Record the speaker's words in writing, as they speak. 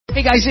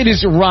Hey guys, it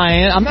is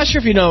Ryan. I'm not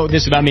sure if you know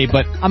this about me,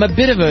 but I'm a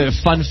bit of a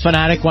fun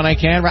fanatic when I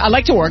can. I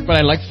like to work, but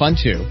I like fun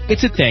too.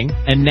 It's a thing.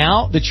 And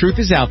now the truth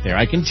is out there.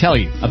 I can tell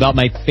you about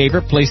my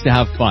favorite place to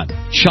have fun.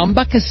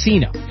 Chumba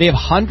Casino. They have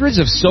hundreds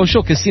of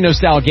social casino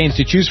style games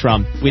to choose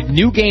from with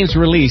new games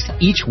released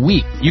each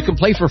week. You can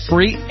play for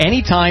free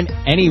anytime,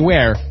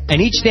 anywhere. And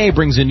each day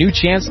brings a new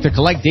chance to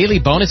collect daily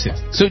bonuses.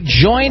 So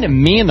join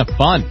me in the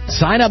fun.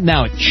 Sign up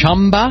now at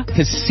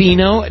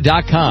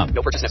ChumbaCasino.com.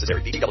 No purchase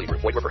necessary. VGW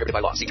Group. Void where prohibited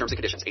by law. See terms and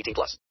conditions. 18+.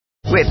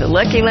 With the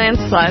Lucky Land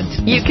Slots,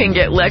 you can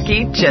get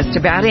lucky just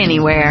about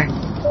anywhere.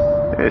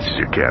 This is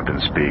your captain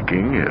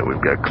speaking.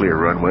 We've got clear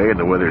runway and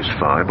the weather's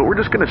fine, but we're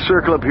just going to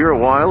circle up here a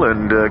while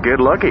and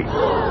get lucky.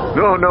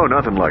 No,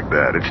 nothing like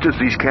that. It's just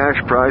these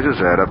cash prizes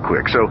add up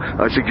quick. So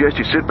I suggest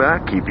you sit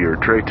back, keep your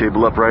tray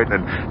table upright,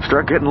 and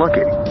start getting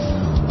lucky.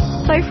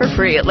 Play for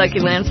free at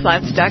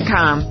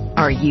LuckyLandSlots.com.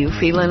 Are you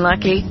feeling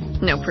lucky?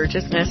 No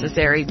purchase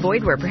necessary.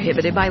 Void where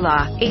prohibited by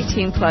law.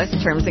 18+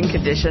 terms and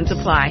conditions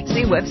apply.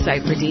 See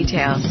website for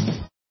details.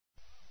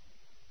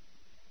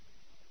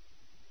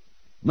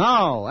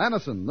 Now,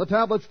 Anacin, the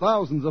tablets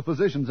thousands of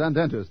physicians and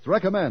dentists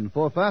recommend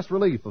for fast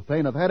relief of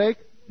pain of headache,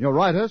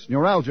 neuritis,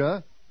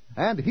 neuralgia,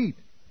 and heat.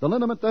 The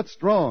liniment that's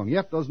strong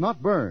yet does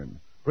not burn.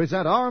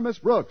 Present Our Miss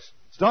Brooks,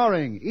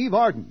 starring Eve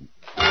Arden.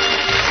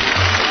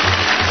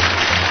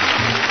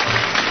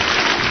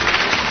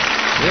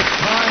 It's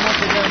time once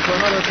again for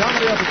another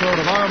comedy episode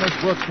of Our Miss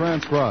Brooks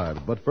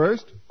Transcribed. But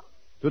first,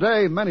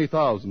 today many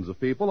thousands of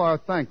people are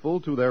thankful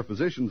to their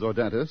physicians or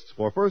dentists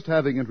for first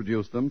having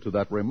introduced them to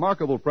that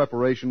remarkable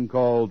preparation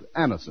called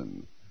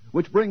Anacin,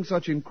 which brings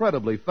such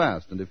incredibly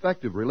fast and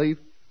effective relief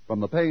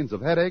from the pains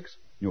of headaches,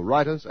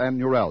 neuritis, and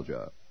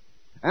neuralgia.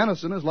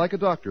 Anacin is like a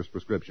doctor's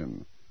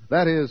prescription.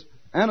 That is,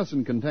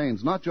 Anacin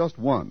contains not just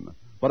one,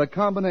 but a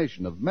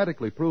combination of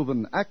medically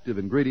proven active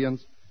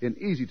ingredients in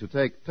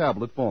easy-to-take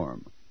tablet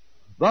form.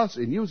 Thus,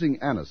 in using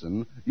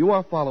Anacin, you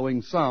are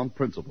following sound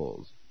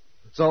principles.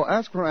 So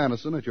ask for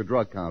Anacin at your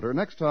drug counter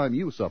next time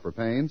you suffer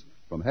pains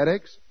from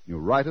headaches,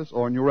 neuritis,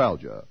 or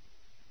neuralgia.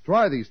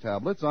 Try these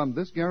tablets on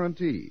this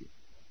guarantee.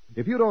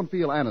 If you don't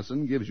feel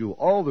Anacin gives you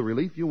all the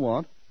relief you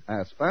want,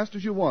 as fast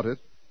as you want it,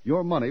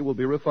 your money will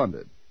be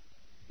refunded.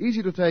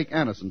 Easy-to-take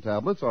Anacin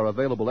tablets are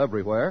available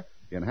everywhere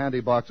in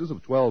handy boxes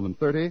of 12 and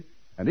 30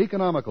 and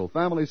economical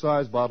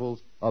family-size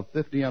bottles of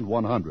 50 and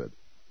 100.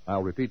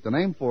 I'll repeat the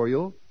name for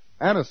you.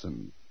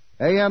 Anacin,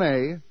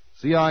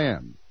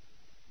 A-N-A-C-I-N.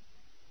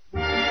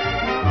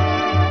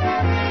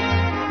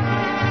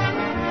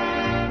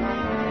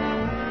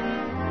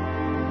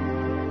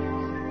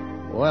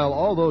 Well,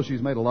 although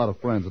she's made a lot of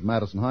friends at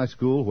Madison High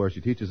School, where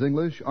she teaches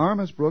English, our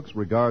Miss Brooks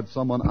regards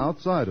someone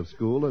outside of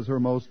school as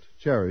her most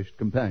cherished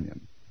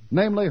companion,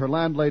 namely her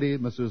landlady,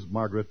 Mrs.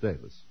 Margaret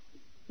Davis.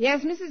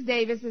 Yes, Mrs.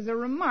 Davis is a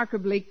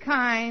remarkably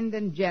kind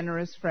and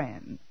generous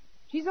friend.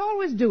 She's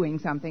always doing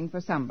something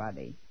for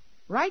somebody.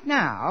 Right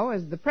now,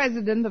 as the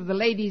president of the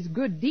Ladies'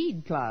 Good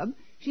Deed Club,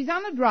 she's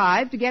on a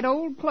drive to get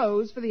old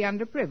clothes for the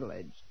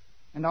underprivileged.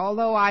 And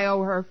although I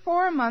owe her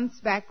 4 months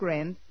back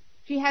rent,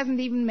 she hasn't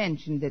even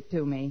mentioned it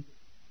to me.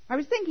 I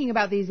was thinking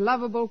about these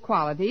lovable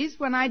qualities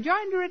when I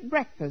joined her at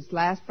breakfast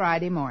last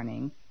Friday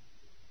morning.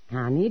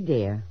 Connie,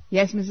 dear.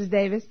 Yes, Mrs.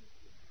 Davis?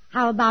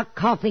 How about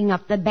coughing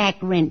up the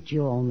back rent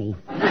you owe me?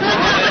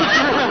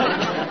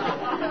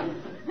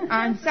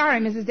 I'm sorry,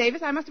 Mrs.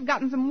 Davis. I must have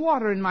gotten some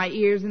water in my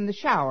ears in the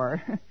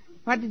shower.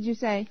 What did you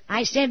say?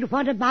 I said,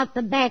 what about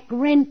the back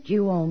rent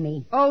you owe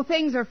me? Oh,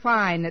 things are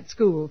fine at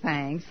school,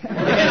 thanks.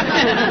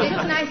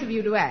 It's nice of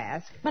you to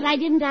ask. But I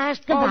didn't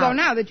ask about... Although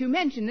now that you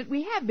mention it,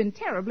 we have been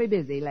terribly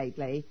busy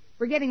lately.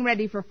 We're getting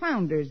ready for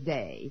Founders'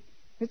 Day.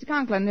 Mr.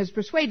 Conklin has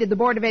persuaded the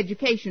Board of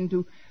Education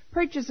to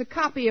purchase a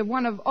copy of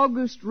one of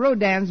Auguste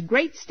Rodin's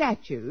great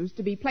statues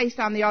to be placed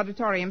on the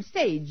auditorium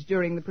stage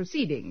during the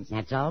proceedings.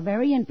 That's all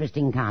very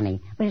interesting,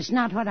 Connie, but it's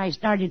not what I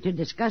started to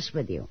discuss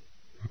with you.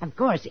 Of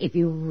course, if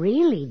you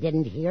really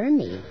didn't hear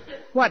me...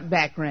 What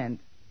back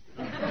rent?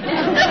 Oh,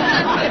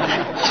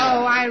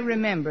 I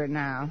remember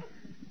now.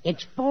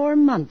 It's 4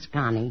 months,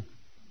 Connie.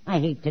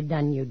 I hate to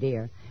dun you,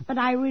 dear, but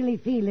I really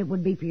feel it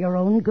would be for your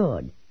own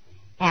good.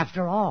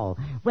 After all,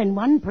 when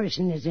one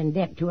person is in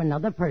debt to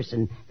another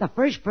person, the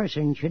first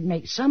person should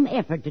make some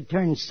effort to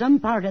turn some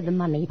part of the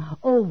money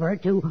over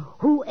to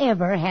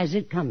whoever has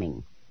it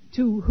coming.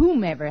 To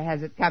whomever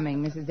has it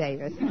coming, Mrs.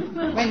 Davis.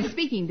 When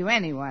speaking to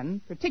anyone,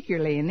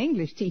 particularly an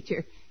English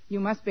teacher, you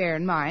must bear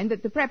in mind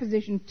that the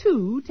preposition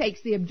to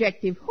takes the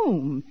objective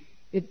whom,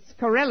 its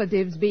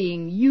correlatives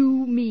being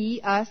you,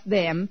 me, us,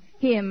 them,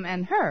 him,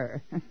 and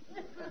her.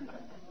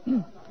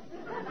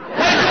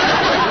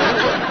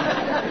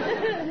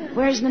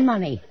 Where's the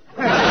money?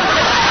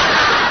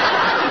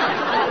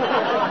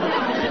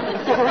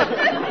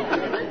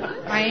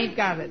 I ain't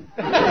got it.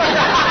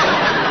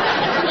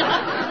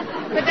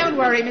 But don't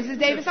worry, Mrs.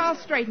 Davis. I'll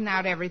straighten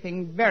out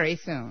everything very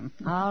soon.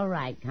 All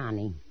right,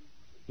 Connie.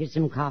 Here's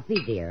some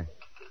coffee, dear.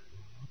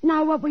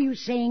 Now, what were you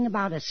saying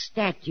about a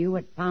statue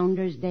at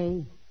Founders'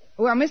 Day?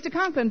 Well, Mr.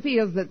 Conklin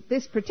feels that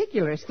this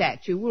particular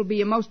statue will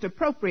be a most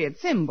appropriate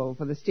symbol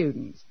for the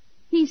students.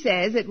 He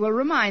says it will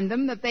remind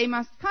them that they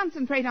must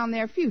concentrate on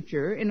their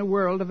future in a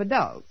world of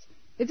adults.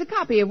 It's a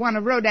copy of one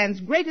of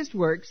Rodin's greatest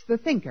works, The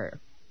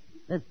Thinker.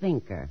 The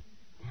Thinker.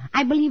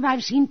 I believe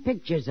I've seen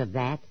pictures of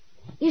that.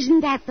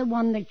 Isn't that the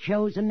one that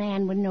shows a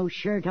man with no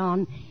shirt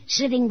on,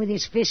 sitting with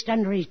his fist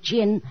under his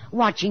chin,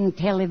 watching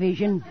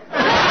television?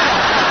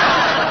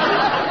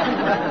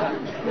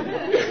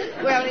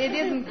 Well, it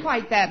isn't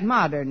quite that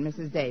modern,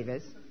 Mrs.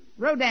 Davis.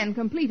 Rodin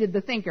completed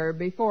The Thinker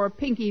before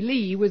Pinky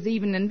Lee was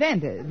even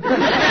invented.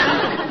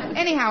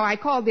 Anyhow, I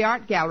called the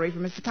art gallery for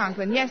Mr.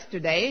 Conklin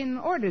yesterday and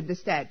ordered the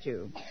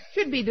statue.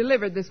 Should be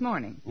delivered this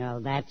morning.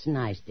 Oh, that's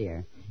nice,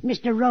 dear.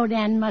 Mr.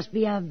 Rodin must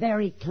be a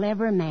very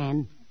clever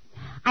man.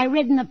 I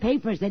read in the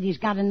papers that he's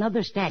got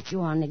another statue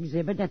on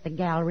exhibit at the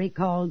gallery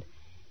called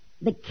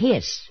The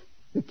Kiss.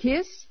 The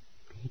Kiss?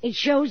 It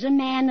shows a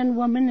man and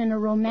woman in a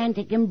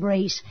romantic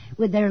embrace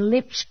with their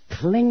lips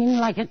clinging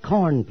like a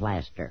corn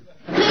plaster.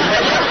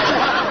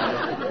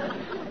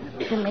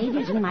 The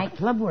ladies in my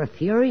club were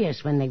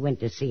furious when they went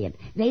to see it.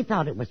 They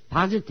thought it was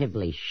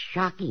positively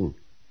shocking.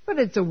 But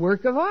it's a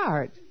work of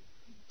art.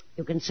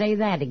 You can say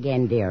that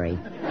again, dearie.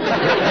 But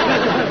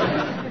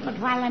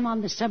while I'm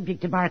on the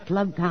subject of our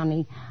club,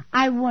 Connie,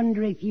 I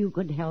wonder if you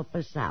could help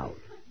us out.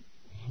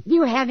 Do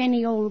you have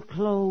any old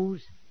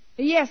clothes?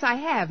 Yes, I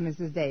have,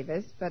 Mrs.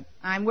 Davis, but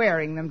I'm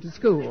wearing them to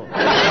school.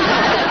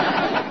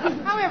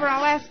 However,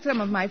 I'll ask some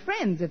of my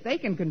friends if they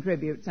can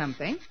contribute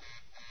something.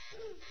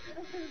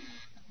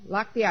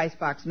 Lock the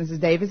icebox, Mrs.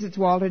 Davis. It's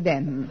Walter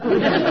Denton.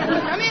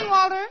 Come in,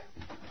 Walter.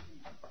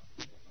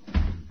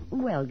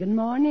 Well, good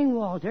morning,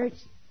 Walter.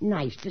 It's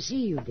nice to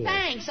see you, dear.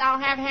 Thanks. I'll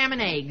have ham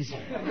and eggs.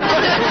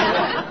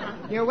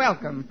 You're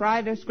welcome.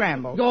 Fried or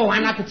scrambled? Oh,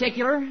 I'm not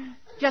particular.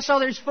 Just so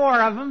there's 4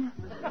 of them.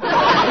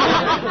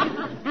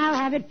 I'll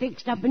have it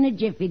fixed up in a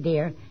jiffy,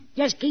 dear.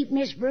 Just keep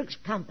Miss Brooks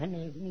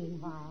company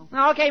meanwhile.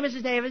 Okay,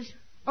 Mrs. Davis.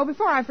 Oh,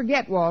 before I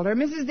forget, Walter,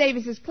 Mrs.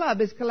 Davis's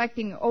club is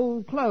collecting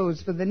old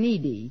clothes for the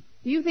needy.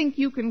 Do you think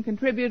you can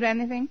contribute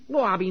anything?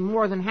 Well, I'll be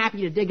more than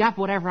happy to dig up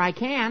whatever I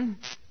can.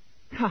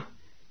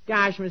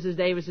 Gosh, Mrs.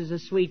 Davis is a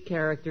sweet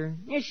character.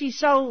 She's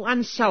so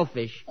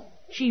unselfish.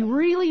 She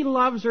really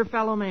loves her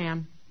fellow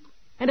man.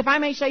 And if I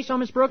may say so,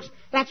 Miss Brooks,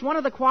 that's one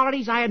of the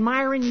qualities I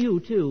admire in you,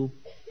 too.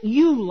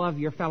 You love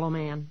your fellow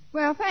man.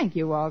 Well, thank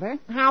you, Walter.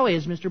 How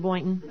is Mr.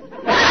 Boynton?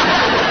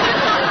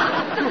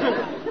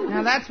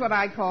 Now, that's what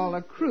I call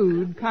a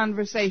crude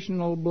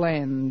conversational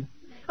blend.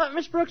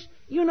 Miss Brooks,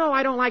 you know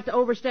I don't like to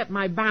overstep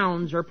my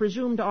bounds or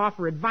presume to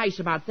offer advice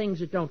about things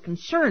that don't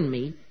concern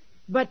me,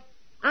 but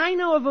I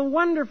know of a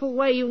wonderful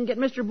way you can get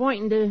Mr.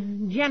 Boynton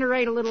to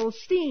generate a little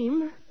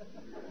steam.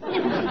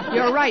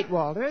 You're right,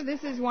 Walter.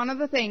 This is one of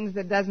the things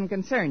that doesn't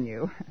concern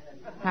you.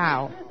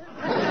 How?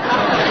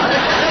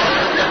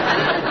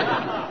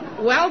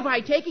 Well,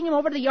 by taking him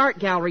over to the art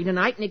gallery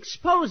tonight and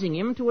exposing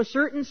him to a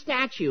certain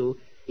statue.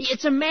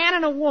 It's a man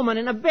and a woman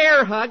in a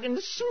bear hug and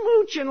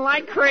smooching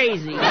like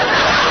crazy.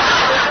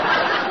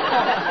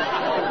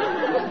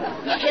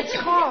 It's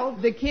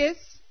called The Kiss?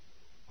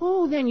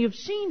 Oh, then you've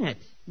seen it.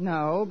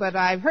 No, but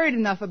I've heard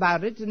enough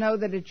about it to know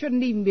that it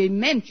shouldn't even be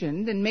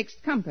mentioned in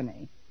mixed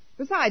company.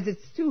 Besides,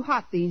 it's too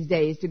hot these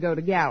days to go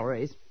to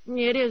galleries.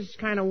 It is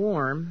kind of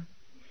warm.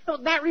 Oh,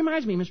 that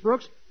reminds me, Miss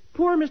Brooks.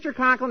 Poor Mr.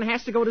 Conklin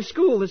has to go to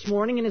school this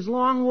morning in his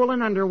long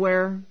woolen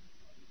underwear.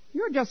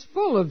 You're just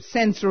full of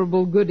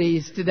censorable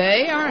goodies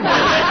today, aren't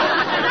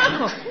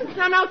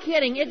you? No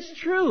kidding. It's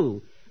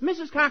true.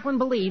 Mrs. Conklin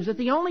believes that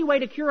the only way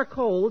to cure a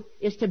cold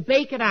is to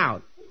bake it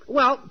out.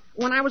 Well,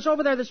 when I was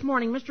over there this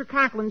morning, Mr.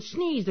 Conklin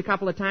sneezed a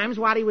couple of times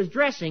while he was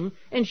dressing,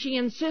 and she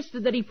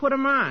insisted that he put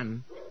them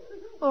on.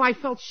 Oh, I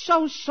felt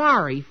so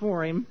sorry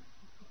for him.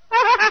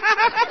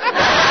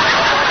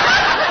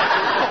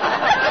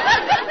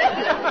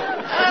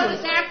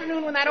 This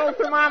afternoon, when that old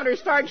thermometer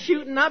starts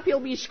shooting up, he'll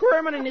be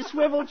squirming in his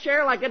swivel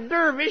chair like a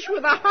dervish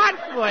with a hot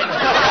foot.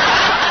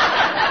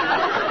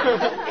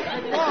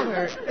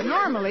 Walter,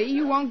 normally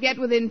you won't get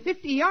within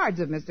 50 yards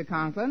of Mr.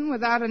 Conklin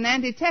without an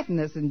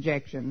anti-tetanus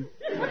injection.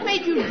 What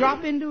made you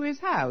drop into his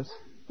house?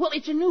 Well,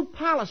 it's a new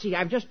policy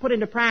I've just put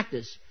into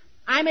practice.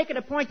 I make it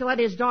a point to let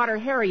his daughter,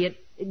 Harriet,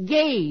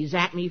 gaze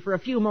at me for a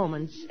few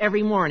moments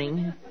every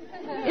morning.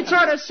 It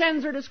sort of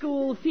sends her to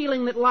school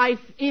feeling that life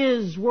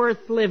is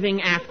worth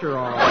living after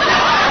all.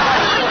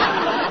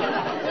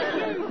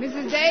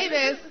 Mrs.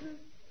 Davis?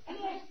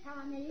 Yes,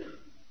 Tommy?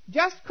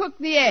 Just cook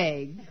the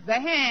eggs. The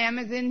ham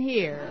is in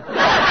here.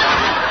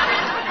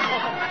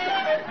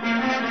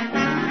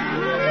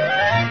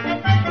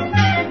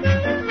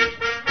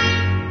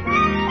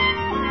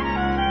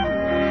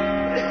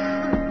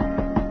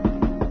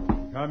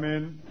 Come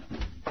in.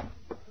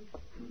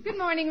 Good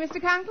morning,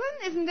 Mr. Conklin.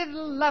 Isn't it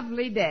a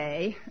lovely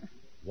day?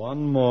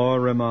 One more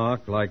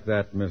remark like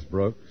that, Miss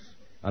Brooks,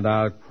 and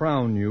I'll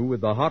crown you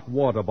with the hot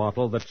water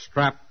bottle that's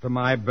strapped to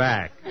my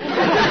back.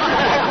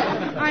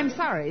 I'm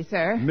sorry,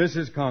 sir.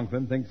 Mrs.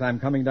 Conklin thinks I'm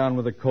coming down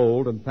with a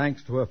cold, and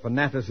thanks to her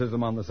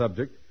fanaticism on the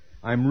subject,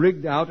 I'm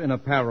rigged out in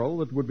apparel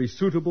that would be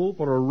suitable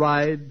for a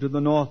ride to the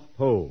North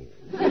Pole.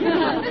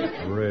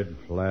 Red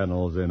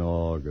flannels in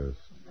August.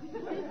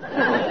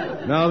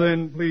 Now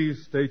then,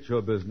 please state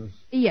your business.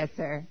 Yes,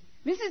 sir.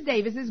 Mrs.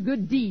 Davis's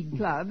Good Deed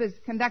Club is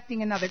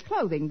conducting another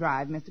clothing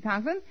drive, Mr.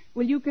 Conklin.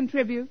 Will you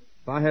contribute?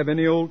 If I have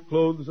any old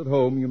clothes at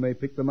home, you may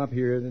pick them up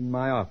here in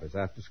my office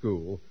after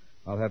school.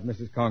 I'll have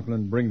Mrs.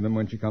 Conklin bring them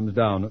when she comes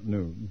down at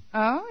noon.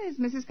 Oh, is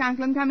Mrs.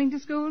 Conklin coming to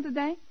school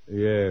today?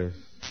 Yes.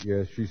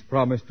 She's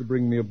promised to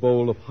bring me a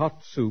bowl of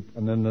hot soup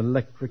and an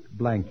electric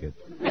blanket.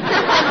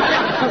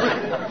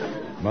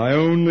 My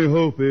only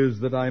hope is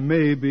that I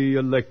may be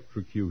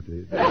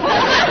electrocuted.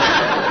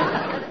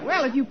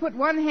 Well, if you put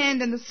one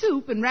hand in the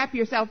soup and wrap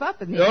yourself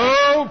up in the...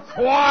 Oh,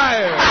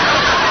 quiet!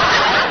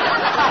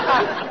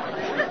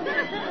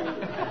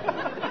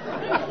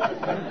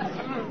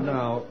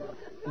 Now,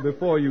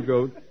 before you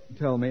go,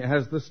 tell me,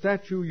 has the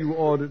statue you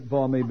ordered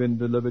for me been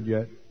delivered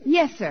yet?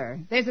 Yes, sir.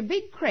 There's a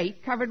big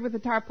crate covered with a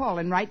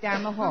tarpaulin right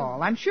down the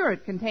hall. I'm sure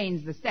it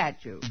contains the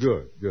statue.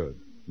 Good.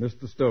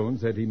 Mr. Stone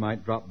said he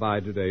might drop by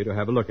today to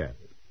have a look at it.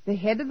 The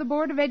head of the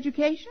Board of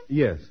Education?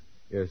 Yes.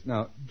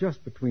 Now,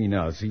 just between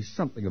us, he's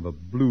something of a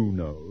blue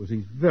nose.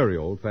 He's very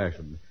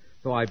old-fashioned.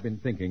 So I've been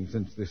thinking,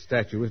 since this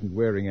statue isn't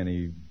wearing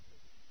any...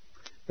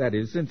 That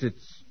is, since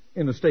it's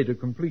in a state of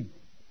complete...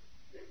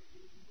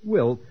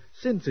 Well,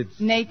 since it's...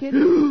 Naked?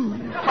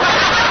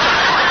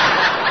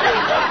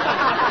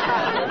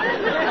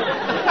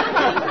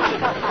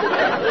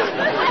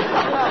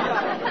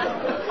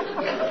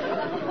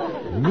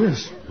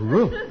 Miss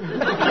Brooks.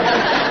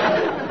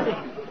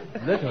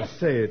 Let us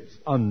say it's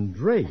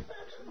undraped.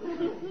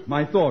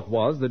 My thought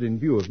was that in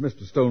view of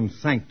Mr. Stone's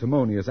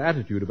sanctimonious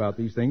attitude about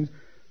these things,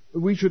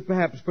 we should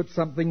perhaps put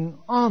something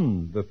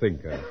on the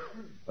thinker.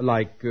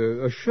 Like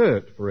a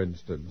shirt, for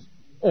instance.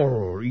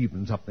 Or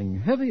even something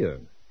heavier.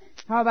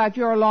 How about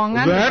your long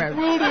undercoat? That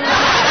will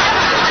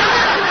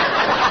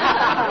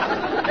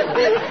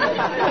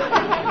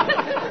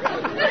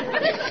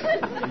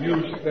do.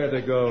 You'd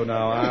better go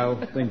now.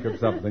 I'll think of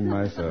something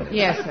myself.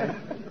 Yes, sir.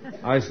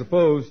 I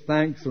suppose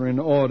thanks are in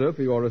order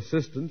for your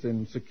assistance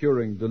in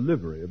securing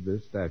delivery of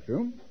this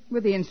statue.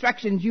 With the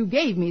instructions you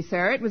gave me,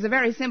 sir, it was a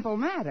very simple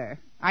matter.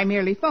 I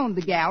merely phoned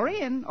the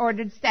gallery and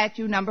ordered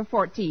statue number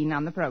 14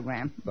 on the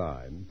program.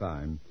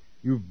 Fine.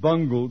 You've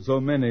bungled so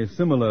many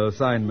similar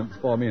assignments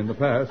for me in the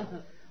past.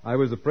 I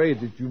was afraid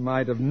that you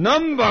might have...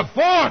 Number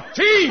 14!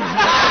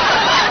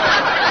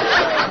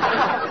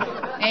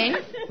 Eh?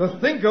 The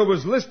thinker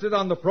was listed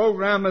on the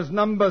program as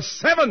number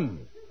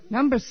 7.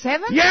 Number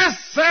 7? Yes,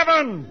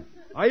 7!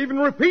 I even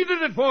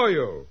repeated it for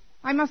you.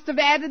 I must have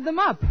added them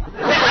up.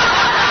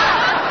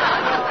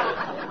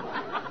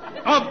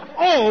 Of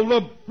all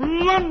the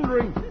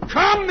blundering...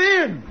 Come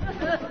in!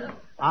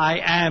 I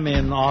am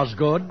in,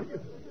 Osgood.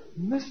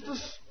 Mr.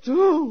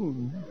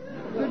 Stone.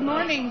 Good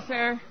morning,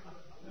 sir.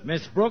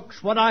 Miss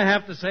Brooks, what I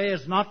have to say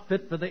is not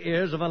fit for the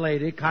ears of a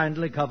lady.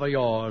 Kindly cover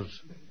yours.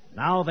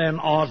 Now then,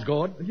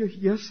 Osgood.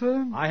 Yes,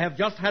 sir? I have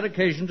just had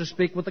occasion to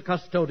speak with the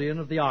custodian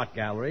of the art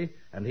gallery,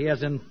 and he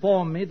has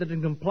informed me that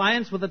in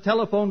compliance with a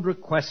telephoned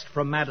request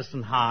from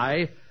Madison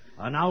High,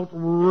 an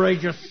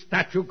outrageous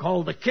statue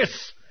called the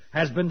Kiss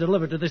has been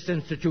delivered to this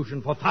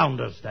institution for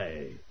Founders'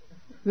 Day.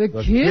 The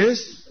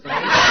Kiss?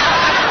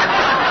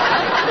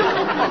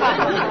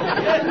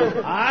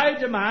 I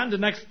demand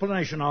an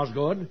explanation,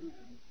 Osgood.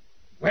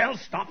 Well,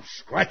 stop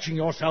scratching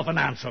yourself and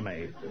answer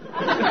me.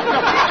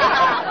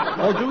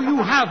 Or do you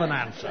have an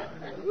answer?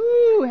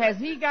 Ooh, has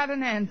he got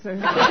an answer?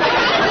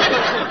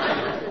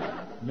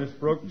 Miss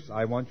Brooks,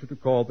 I want you to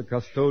call the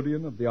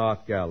custodian of the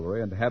art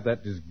gallery and have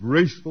that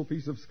disgraceful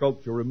piece of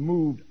sculpture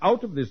removed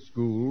out of this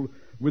school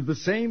with the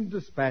same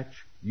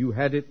dispatch you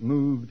had it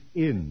moved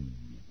in.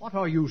 What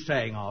are you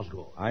saying,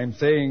 Osgood? I'm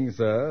saying,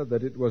 sir,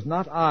 that it was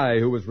not I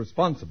who was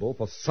responsible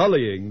for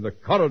sullying the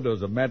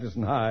corridors of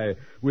Madison High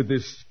with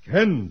this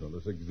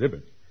scandalous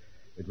exhibit.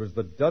 It was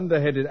the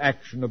dunderheaded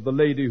action of the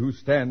lady who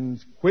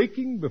stands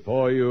quaking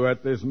before you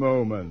at this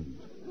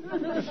moment.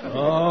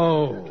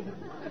 Oh,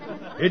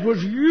 it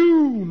was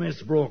you,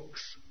 Miss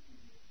Brooks.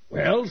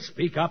 Well,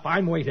 speak up.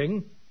 I'm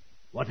waiting.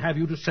 What have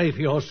you to say for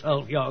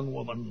yourself, young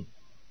woman?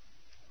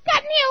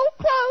 Got any old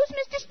clothes,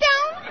 Mr. Stone?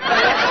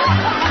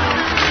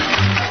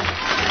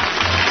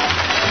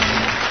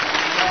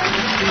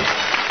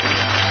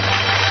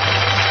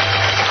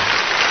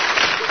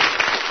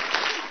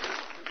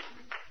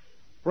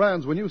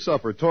 Friends, when you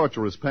suffer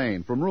torturous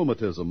pain from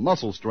rheumatism,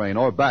 muscle strain,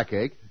 or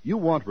backache, you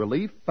want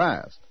relief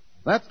fast.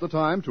 That's the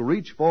time to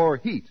reach for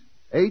HEAT.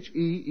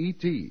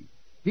 H-E-E-T.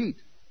 HEAT,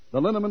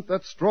 the liniment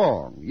that's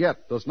strong,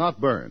 yet does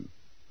not burn.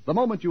 The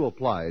moment you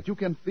apply it, you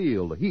can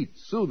feel the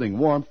heat's soothing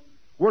warmth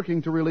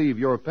working to relieve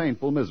your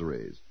painful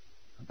miseries.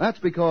 That's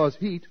because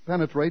heat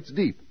penetrates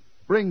deep,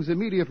 brings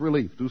immediate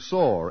relief to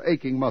sore,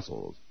 aching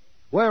muscles.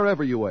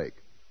 Wherever you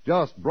ache,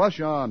 just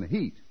brush on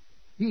HEAT.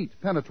 Heat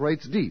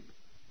penetrates deep,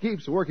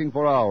 keeps working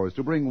for hours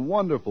to bring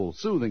wonderful,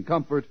 soothing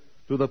comfort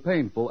to the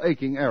painful,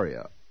 aching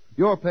area.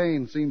 Your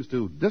pain seems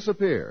to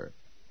disappear.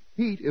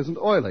 Heat isn't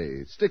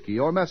oily, sticky,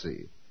 or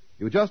messy.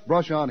 You just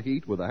brush on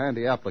HEAT with a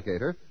handy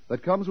applicator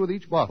that comes with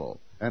each bottle,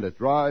 and it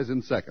dries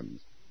in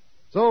seconds.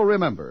 So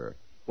remember,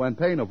 When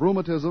pain of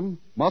rheumatism,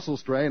 muscle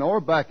strain,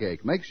 or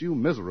backache makes you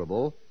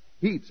miserable,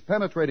 Heat's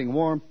penetrating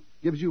warmth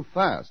gives you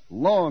fast,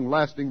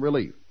 long-lasting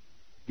relief.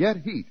 Get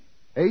Heat,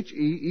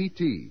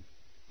 H-E-E-T.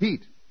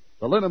 Heat,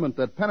 the liniment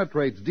that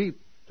penetrates deep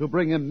to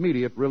bring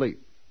immediate relief.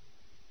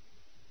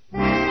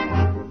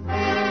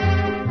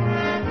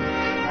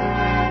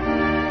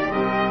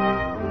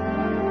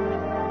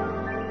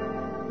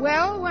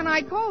 Well, when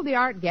I called the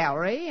art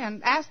gallery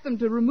and asked them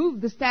to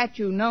remove the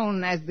statue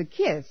known as the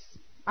Kiss,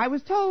 I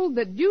was told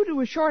that due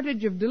to a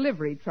shortage of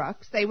delivery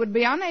trucks, they would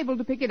be unable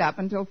to pick it up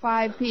until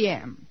 5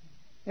 p.m.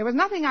 There was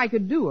nothing I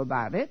could do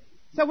about it,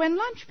 so when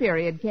lunch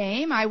period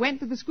came, I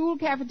went to the school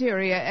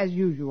cafeteria as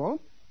usual,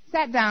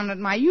 sat down at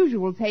my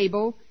usual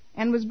table,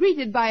 and was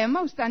greeted by a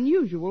most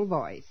unusual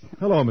voice.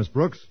 Hello, Miss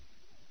Brooks.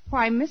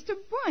 Why, Mr.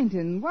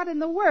 Boynton, what in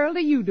the world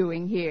are you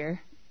doing here?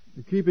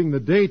 Keeping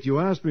the date you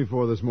asked me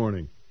for this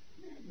morning.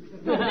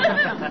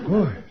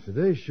 Boy,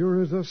 today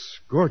sure is a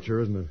scorcher,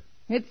 isn't it?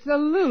 It's a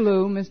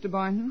Lulu, Mr.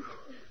 Boynton.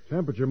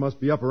 Temperature must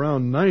be up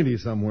around 90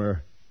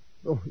 somewhere.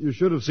 Oh, you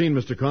should have seen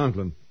Mr.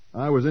 Conklin.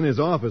 I was in his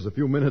office a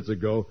few minutes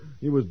ago.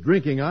 He was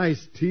drinking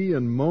iced tea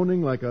and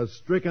moaning like a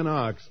stricken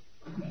ox.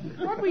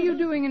 What were you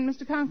doing in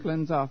Mr.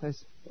 Conklin's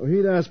office? Well,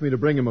 he'd asked me to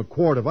bring him a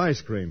quart of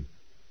ice cream.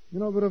 You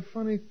know, but a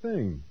funny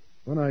thing.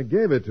 When I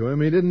gave it to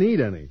him, he didn't eat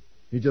any.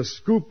 He just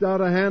scooped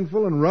out a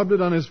handful and rubbed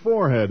it on his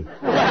forehead.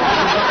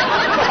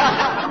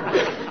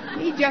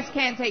 He just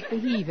can't take the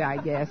heat, I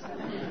guess.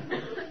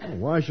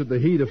 Why should the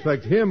heat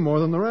affect him more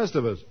than the rest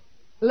of us?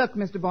 Look,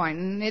 Mr.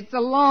 Boynton, it's a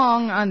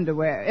long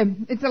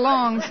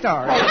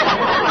story.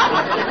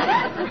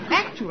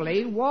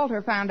 Actually,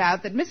 Walter found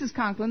out that Mrs.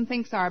 Conklin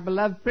thinks our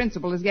beloved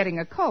principal is getting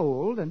a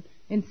cold and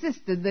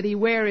insisted that he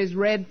wear his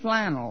red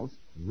flannels.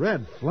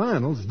 Red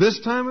flannels this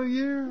time of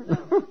year?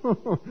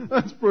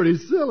 That's pretty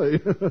silly.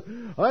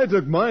 I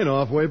took mine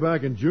off way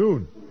back in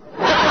June.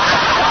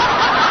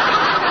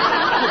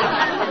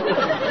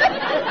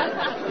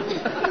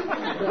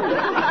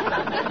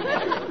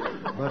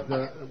 But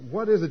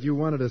what is it you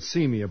wanted to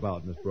see me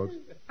about, Miss Brooks?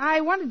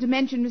 I wanted to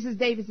mention Mrs.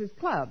 Davis's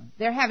club.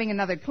 They're having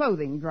another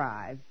clothing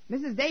drive.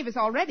 Mrs. Davis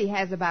already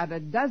has about a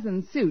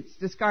dozen suits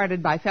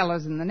discarded by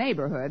fellows in the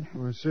neighborhood.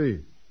 Oh, I see.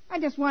 I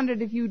just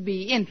wondered if you'd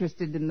be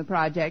interested in the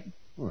project.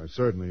 Well, I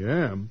certainly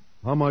am.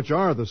 How much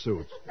are the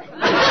suits?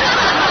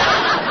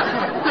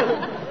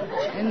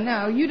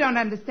 No, you don't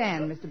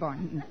understand, Mr.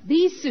 Boynton.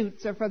 These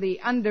suits are for the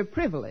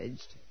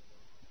underprivileged.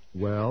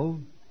 Well?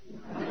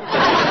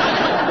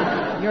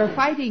 You're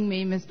fighting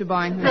me, Mr.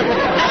 Boynton.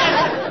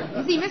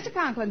 You see, Mr.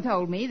 Conklin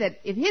told me that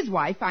if his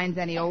wife finds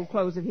any old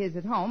clothes of his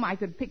at home, I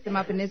could pick them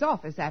up in his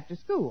office after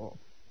school.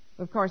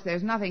 Of course,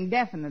 there's nothing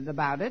definite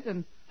about it,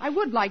 and I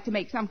would like to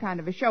make some kind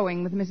of a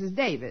showing with Mrs.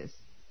 Davis.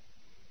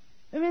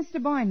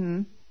 Mr.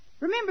 Boynton,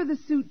 remember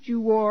the suit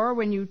you wore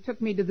when you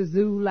took me to the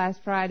zoo last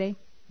Friday?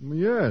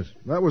 Yes,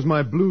 that was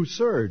my blue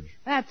serge.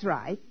 That's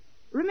right.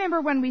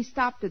 Remember when we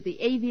stopped at the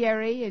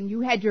aviary and you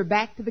had your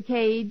back to the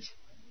cage?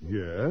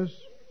 Yes.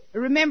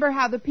 Remember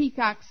how the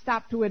peacock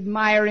stopped to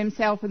admire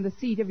himself in the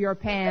seat of your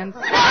pants?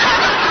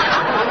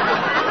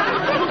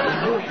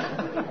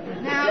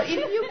 Now,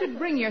 if you could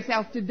bring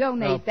yourself to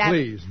donate that...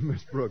 Please,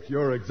 Miss Brooks,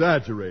 you're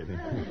exaggerating.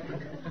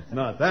 It's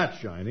not that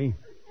shiny.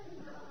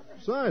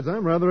 Besides,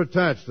 I'm rather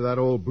attached to that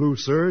old blue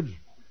serge.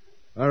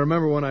 I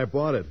remember when I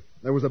bought it.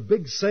 There was a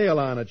big sale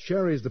on at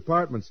Sherry's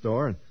department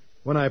store, and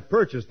when I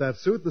purchased that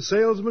suit, the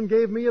salesman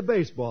gave me a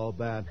baseball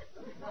bat.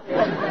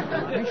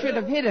 You should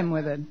have hit him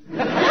with it.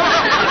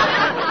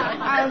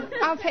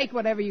 I'll take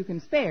whatever you can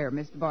spare,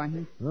 Mr.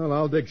 Boynton. Well,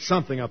 I'll dig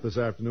something up this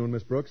afternoon,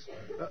 Miss Brooks.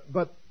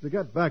 But to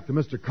get back to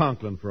Mr.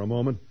 Conklin for a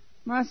moment.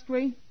 Must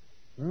we?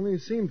 Well, he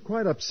seemed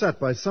quite upset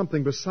by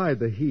something beside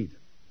the heat.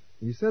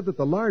 He said that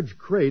the large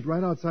crate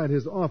right outside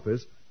his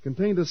office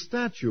contained a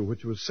statue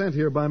which was sent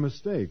here by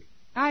mistake.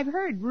 I've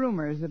heard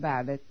rumors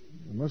about it.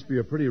 It must be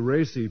a pretty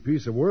racy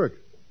piece of work.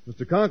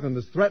 Mr. Conklin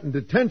has threatened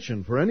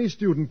detention for any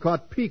student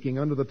caught peeking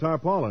under the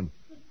tarpaulin.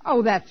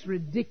 Oh, that's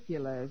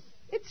ridiculous.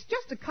 It's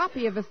just a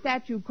copy of a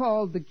statue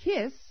called The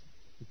Kiss.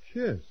 The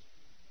Kiss?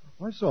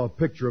 I saw a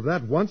picture of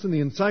that once in the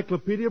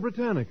Encyclopedia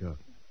Britannica.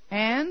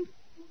 And?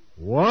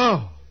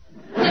 Wow!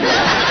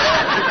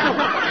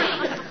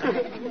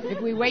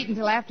 If we wait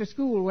until after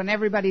school when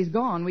everybody's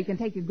gone, we can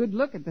take a good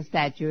look at the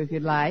statue if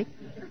you'd like.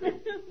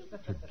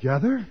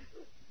 Together?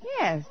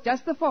 Yes,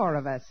 just the four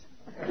of us.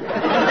 Brooks,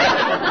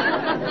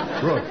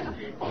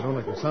 I don't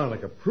like to sound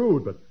like a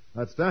prude, but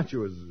that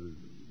statue is,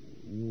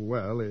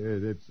 well,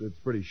 it's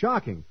pretty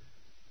shocking.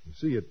 You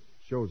see, it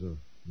shows a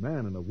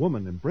man and a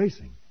woman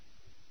embracing.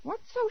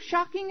 What's so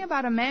shocking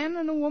about a man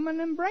and a woman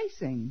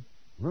embracing?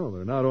 Well,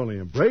 they're not only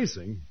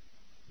embracing,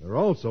 they're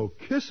also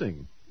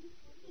kissing.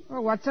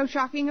 Well, what's so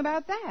shocking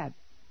about that?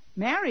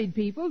 Married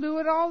people do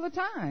it all the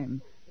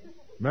time.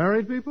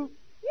 Married people?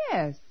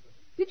 Yes.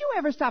 Did you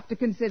ever stop to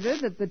consider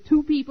that the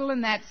two people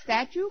in that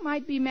statue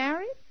might be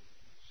married?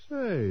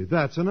 Say,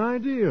 that's an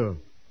idea.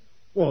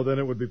 Well, then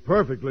it would be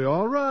perfectly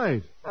all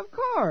right. Of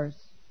course.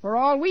 For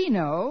all we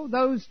know,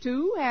 those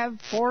two have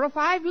 4 or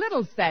 5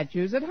 little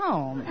statues at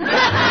home.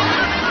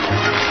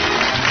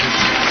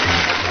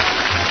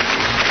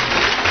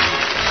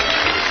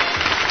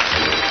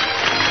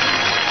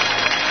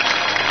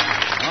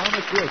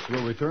 Brooks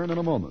will return in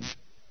a moment.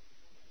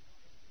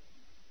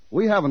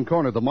 We haven't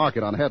cornered the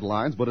market on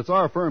headlines, but it's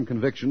our firm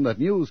conviction that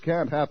news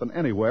can't happen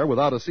anywhere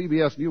without a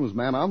CBS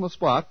newsman on the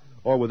spot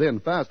or within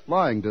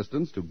fast-flying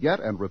distance to get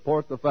and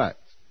report the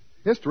facts.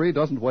 History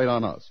doesn't wait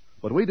on us,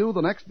 but we do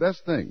the next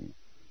best thing.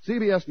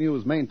 CBS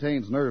News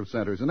maintains nerve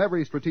centers in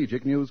every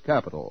strategic news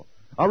capital.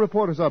 Our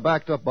reporters are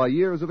backed up by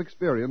years of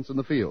experience in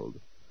the field.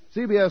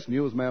 CBS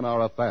newsmen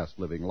are a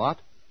fast-living lot.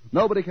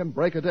 Nobody can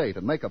break a date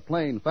and make a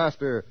plane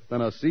faster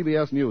than a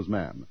CBS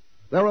newsman.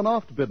 They're an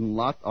oft-bidden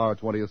lot, our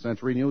 20th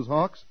century news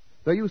hawks.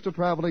 They're used to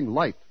traveling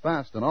light,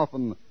 fast, and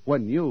often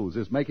when news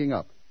is making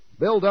up.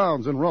 Bill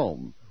Downs in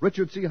Rome,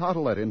 Richard C.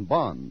 Hottelet in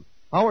Bonn,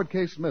 Howard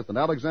K. Smith and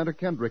Alexander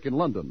Kendrick in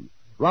London,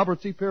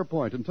 Robert C.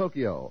 Pierpoint in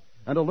Tokyo,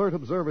 and alert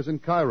observers in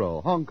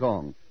Cairo, Hong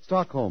Kong,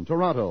 Stockholm,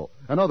 Toronto,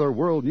 and other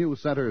world news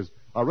centers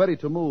are ready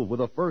to move with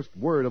the first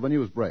word of a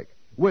news break,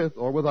 with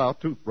or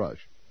without toothbrush.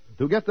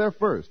 To get there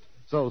first,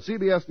 so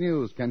CBS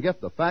News can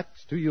get the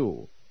facts to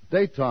you.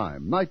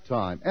 Daytime,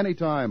 nighttime,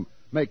 anytime,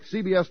 make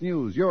CBS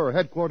News your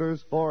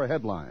headquarters for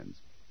headlines.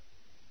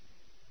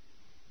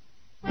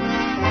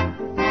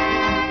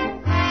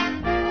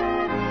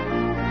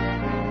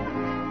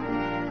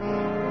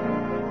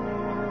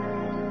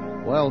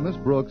 Well, Miss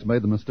Brooks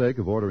made the mistake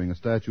of ordering a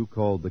statue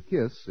called the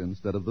Kiss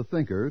instead of the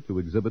Thinker to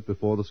exhibit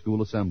before the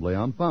school assembly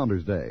on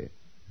Founders Day.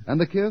 And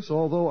the Kiss,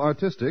 although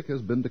artistic,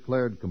 has been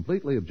declared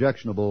completely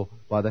objectionable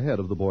by the head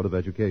of the Board of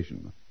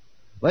Education.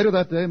 Later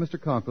that day,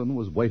 Mr. Conklin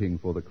was waiting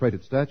for the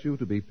crated statue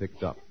to be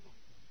picked up.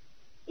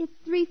 It's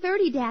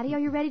 3:30, Daddy. Are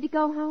you ready to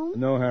go home?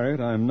 No,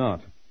 Harriet, I'm not.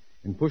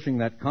 In pushing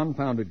that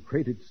confounded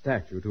crated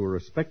statue to a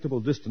respectable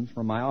distance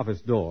from my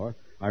office door,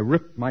 I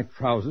ripped my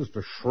trousers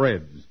to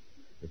shreds.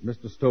 If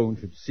Mr. Stone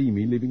should see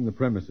me leaving the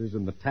premises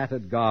in the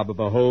tattered garb of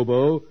a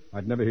hobo,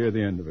 I'd never hear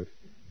the end of it.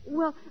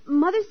 Well,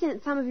 Mother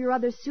sent some of your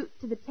other suits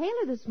to the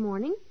tailor this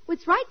morning.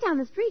 It's right down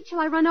the street.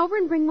 Shall I run over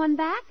and bring one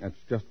back? That's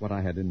just what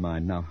I had in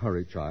mind. Now,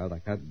 hurry, child. I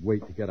can't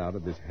wait to get out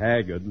of this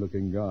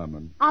haggard-looking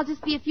garment. I'll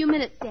just be a few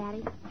minutes,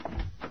 Daddy.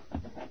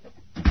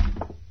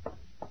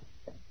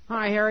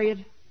 Hi, Harriet.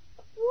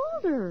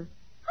 Walter,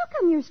 how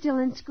come you're still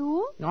in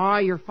school? Oh,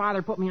 your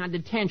father put me on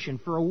detention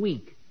for a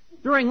week.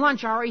 During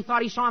lunch hour, he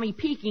thought he saw me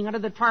peeking under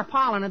the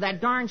tarpaulin of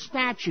that darn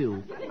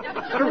statue.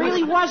 But it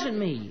really wasn't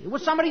me. It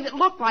was somebody that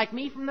looked like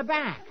me from the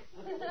back.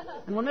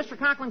 And when Mr.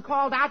 Conklin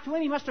called out to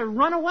him, he must have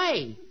run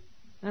away.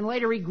 Then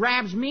later he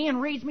grabs me and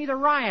reads me the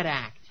riot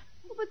act.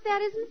 Well, but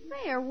that isn't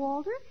fair,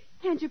 Walter.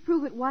 Can't you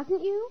prove it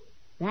wasn't you?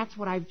 That's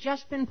what I've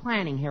just been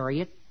planning,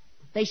 Harriet.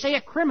 They say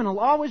a criminal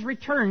always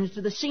returns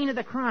to the scene of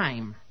the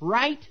crime,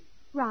 right?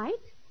 Right.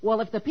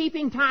 Well, if the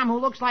peeping Tom who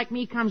looks like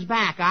me comes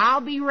back,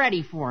 I'll be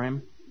ready for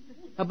him.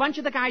 A bunch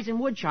of the guys in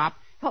woodshop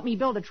helped me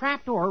build a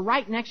trapdoor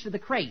right next to the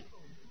crate.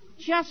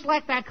 Just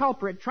let that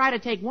culprit try to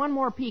take one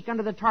more peek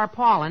under the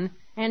tarpaulin,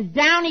 and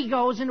down he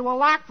goes into a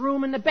locked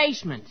room in the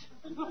basement.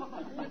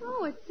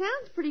 Oh, it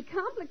sounds pretty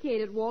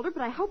complicated, Walter,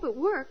 but I hope it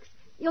works.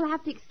 You'll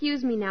have to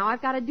excuse me now.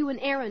 I've got to do an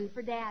errand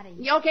for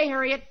Daddy. Okay,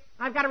 Harriet.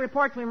 I've got to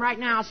report to him right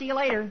now. See you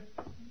later.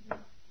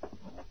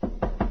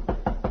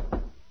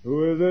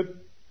 Who is it?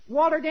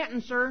 Walter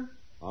Denton, sir.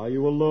 Are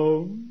you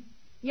alone?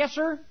 Yes,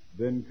 sir.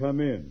 Then come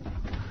in.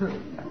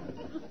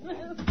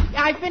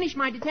 I finished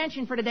my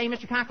detention for today,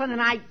 Mr. Conklin,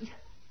 and I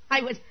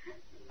was...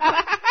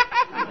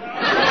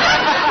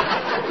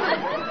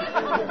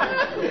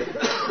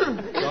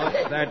 Stop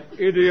that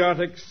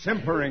idiotic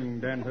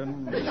simpering,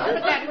 Denton. With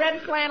that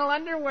red flannel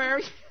underwear,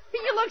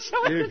 you look so...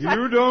 If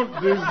you don't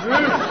desist...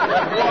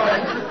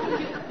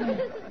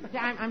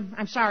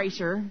 I'm sorry,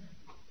 sir.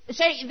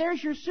 Say,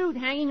 there's your suit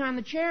hanging on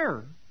the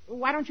chair.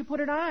 Why don't you put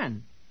it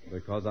on?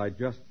 Because I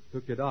just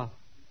took it off.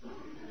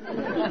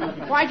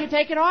 Why'd you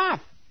take it off?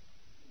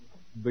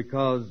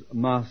 Because,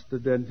 Master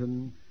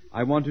Denton,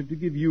 I wanted to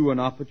give you an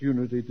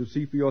opportunity to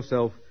see for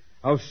yourself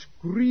how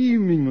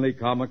screamingly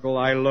comical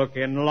I look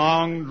in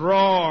long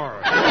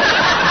drawers.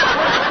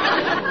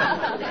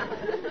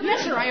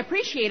 Yes, sir, I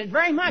appreciate it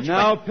very much.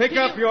 Now pick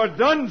up your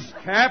dunce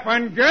cap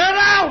and get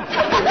out!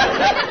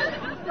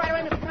 Right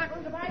away, Mr.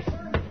 Conklin. Goodbye,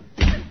 sir.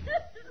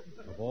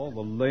 Of all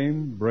the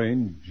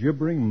lame-brained,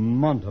 gibbering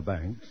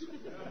mountebanks.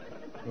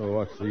 Oh,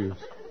 what's the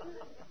use?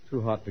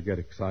 Too hot to get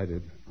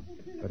excited.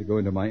 Better go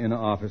into my inner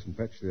office and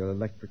fetch the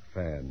electric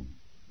fan.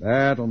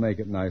 That'll make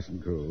it nice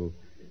and cool.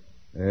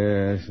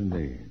 Yes,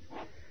 indeed.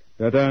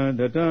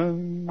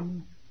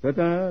 Da-da-da-dum,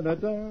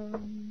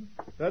 da-da-da-dum,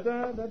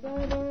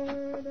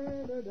 da-da-da-dum.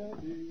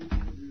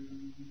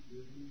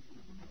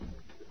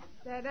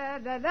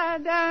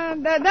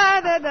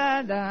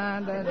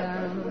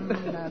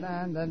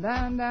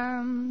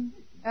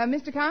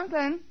 Mr.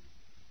 Conklin?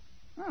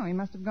 Oh, he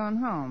must have gone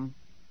home.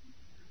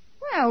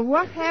 Well,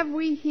 what have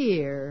we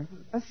here?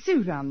 A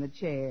suit on the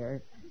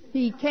chair.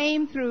 He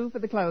came through for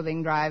the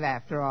clothing drive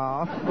after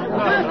all. Well,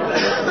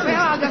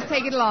 I'll just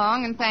take it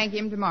along and thank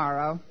him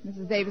tomorrow.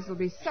 Mrs. Davis will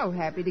be so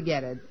happy to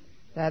get it.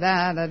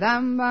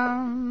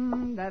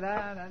 Da-da-da-dum-bum,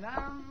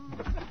 da-da-da-dum,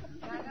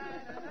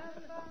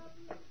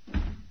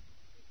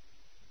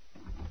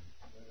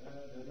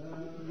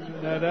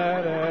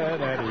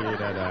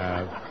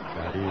 da-da-da-dum.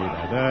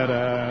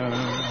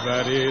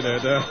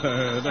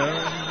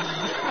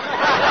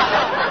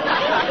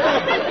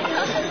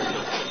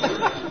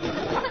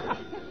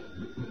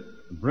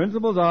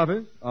 Principal's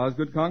office.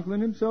 Osgood Conklin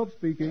himself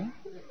speaking.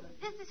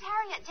 This is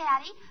Harriet,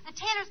 Daddy. The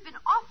tailor's been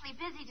awfully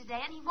busy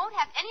today, and he won't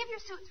have any of your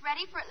suits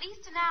ready for at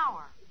least an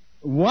hour.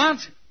 What?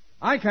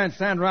 I can't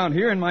stand around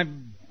here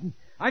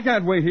I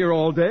can't wait here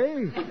all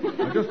day.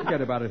 Now, just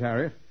forget about it,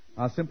 Harriet.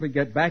 I'll simply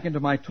get back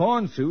into my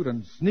torn suit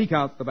and sneak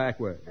out the back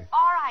way.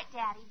 All right,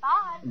 Daddy.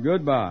 Bye.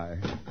 Goodbye.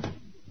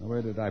 Now,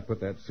 where did I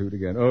put that suit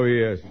again? Oh,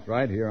 yes, it's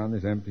right here on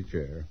this empty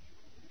chair.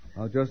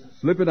 I'll just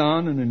slip it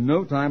on, and in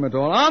no time at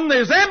all, on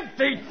this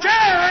empty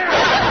chair!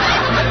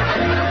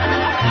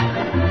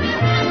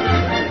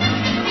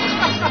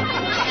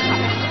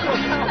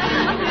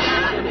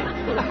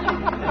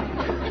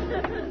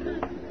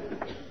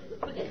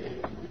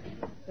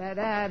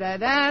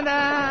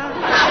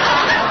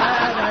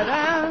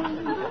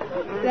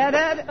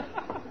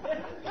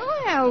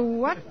 Well,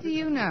 what do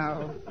you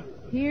know?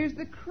 Here's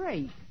the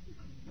crate.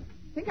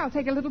 I think I'll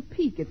take a little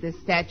peek at this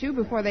statue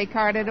before they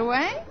cart it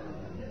away.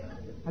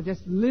 I'll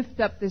just lift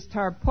up this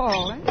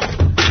tarpaulin.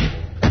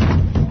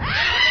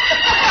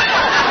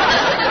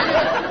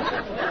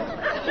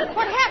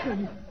 What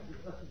happened?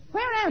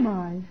 Where am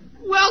I?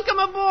 Welcome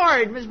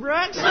aboard, Miss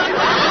Brooks.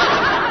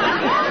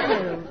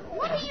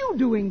 What are you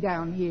doing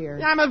down here?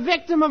 I'm a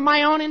victim of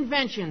my own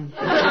invention.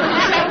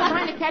 I was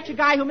trying to catch a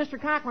guy who Mr.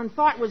 Conklin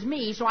thought was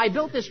me, so I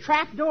built this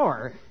trap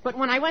door. But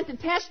when I went to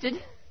test it,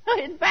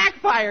 it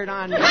backfired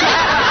on me.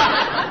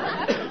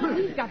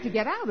 You've got to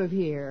get out of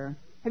here.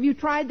 Have you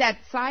tried that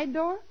side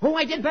door? Oh,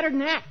 I did better than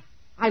that.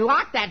 I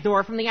locked that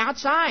door from the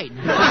outside.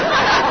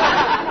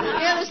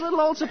 Yeah, this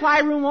little old supply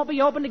room won't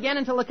be opened again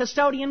until the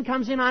custodian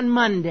comes in on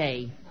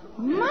Monday.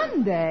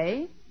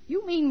 Monday?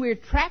 You mean we're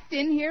trapped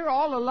in here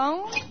all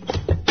alone?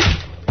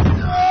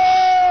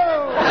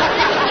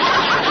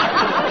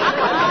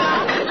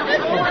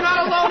 We're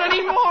not alone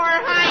anymore.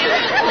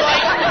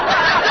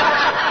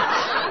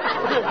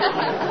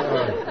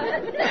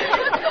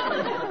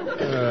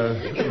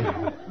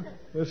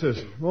 This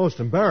is most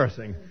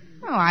embarrassing.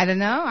 Oh, I don't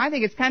know. I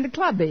think it's kind of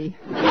clubby.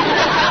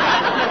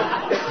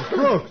 Miss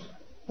Brooks,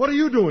 what are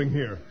you doing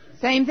here?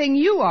 Same thing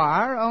you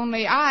are,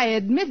 only I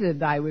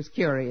admitted I was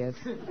curious.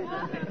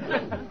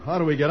 How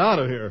do we get out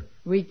of here?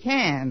 We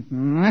can't. Oh,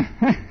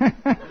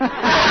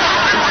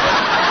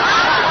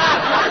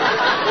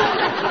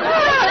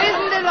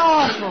 isn't it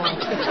awful?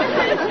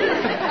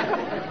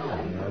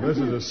 Now, this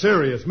is a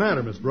serious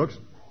matter, Miss Brooks.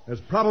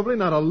 There's probably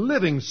not a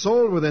living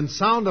soul within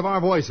sound of our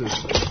voices.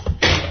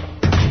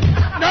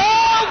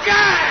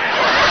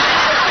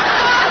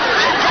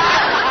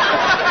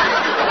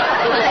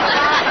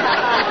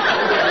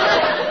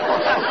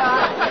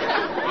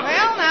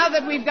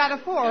 We've got a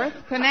fourth.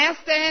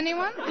 Canasta,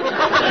 anyone?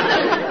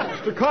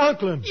 Mr.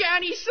 Conklin. Yeah,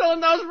 and he's still in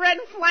those red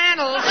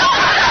flannels.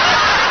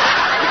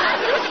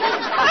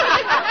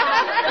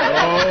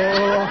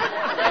 Oh,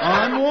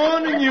 I'm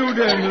warning you,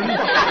 Denton.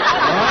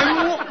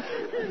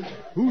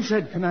 Who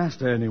said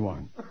canasta,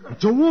 anyone?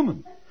 It's a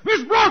woman.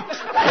 Miss Brooks!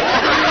 Get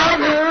out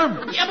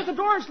here! Yeah, but the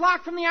door's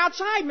locked from the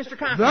outside, Mr.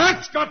 Conklin.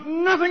 That's got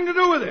nothing to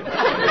do with it.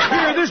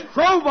 Here, this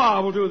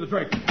crowbar will do the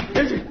trick.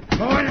 Is it?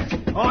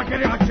 Oh,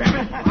 get it out, jam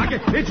it.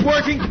 It's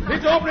working.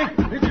 It's opening.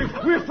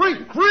 We're free.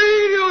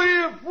 Free, you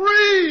hear?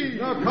 Free!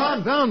 Now,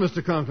 calm down,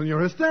 Mr. Conklin.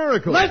 You're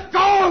hysterical. Let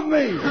go of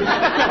me! You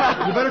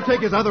better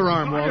take his other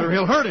arm, Walter.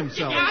 He'll hurt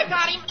himself. Yeah, I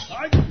got him.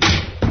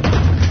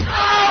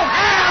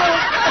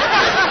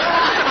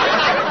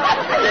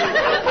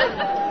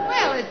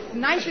 Well, it's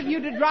nice of you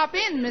to drop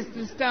in,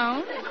 Mr.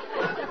 Stone.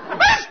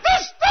 Mr.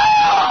 Stone!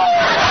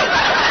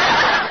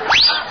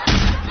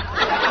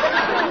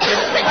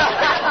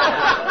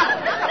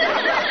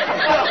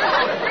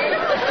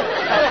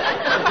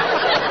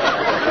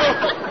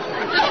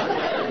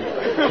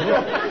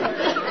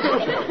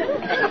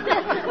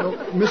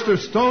 Mr.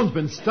 Stone's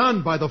been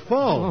stunned by the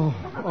fall.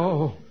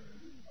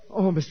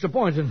 Oh, Mr.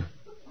 Boynton.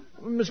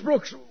 Miss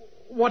Brooks,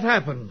 what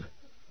happened?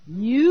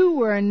 You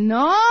were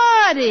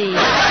naughty.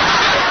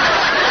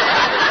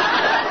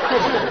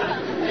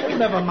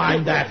 Never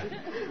mind that.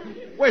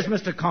 Where's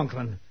Mr.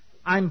 Conklin?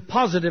 I'm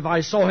positive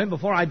I saw him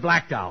before I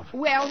blacked out.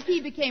 Well,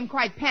 he became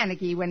quite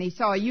panicky when he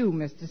saw you,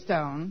 Mr.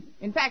 Stone.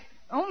 In fact,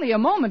 only a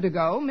moment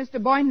ago, Mr.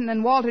 Boynton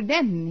and Walter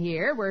Denton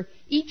here were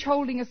each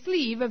holding a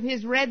sleeve of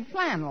his red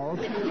flannels.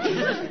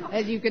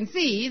 As you can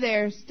see,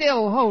 they're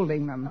still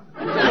holding them.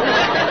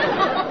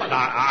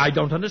 I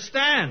don't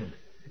understand.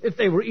 If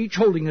they were each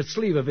holding a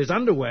sleeve of his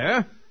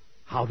underwear,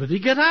 how did he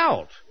get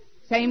out?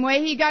 Same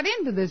way he got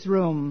into this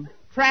room.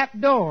 Trap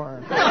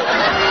door.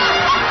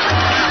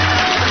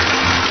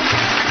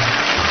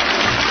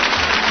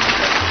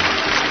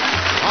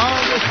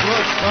 Miss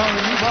Brooks, starring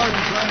Eve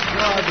Arden,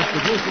 transcribed, is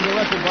produced and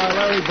directed by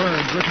Larry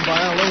Burns, written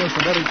by Al Lewis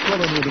and Eddie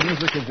Quillen with the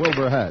music of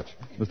Wilbur Hatch.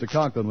 Mr.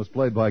 Conklin was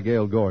played by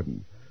Gail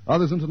Gordon.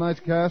 Others in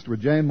tonight's cast were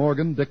Jane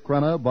Morgan, Dick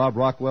Crenna, Bob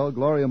Rockwell,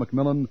 Gloria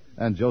McMillan,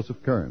 and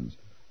Joseph Kearns.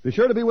 Be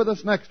sure to be with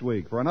us next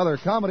week for another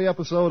comedy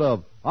episode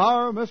of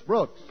Our Miss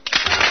Brooks.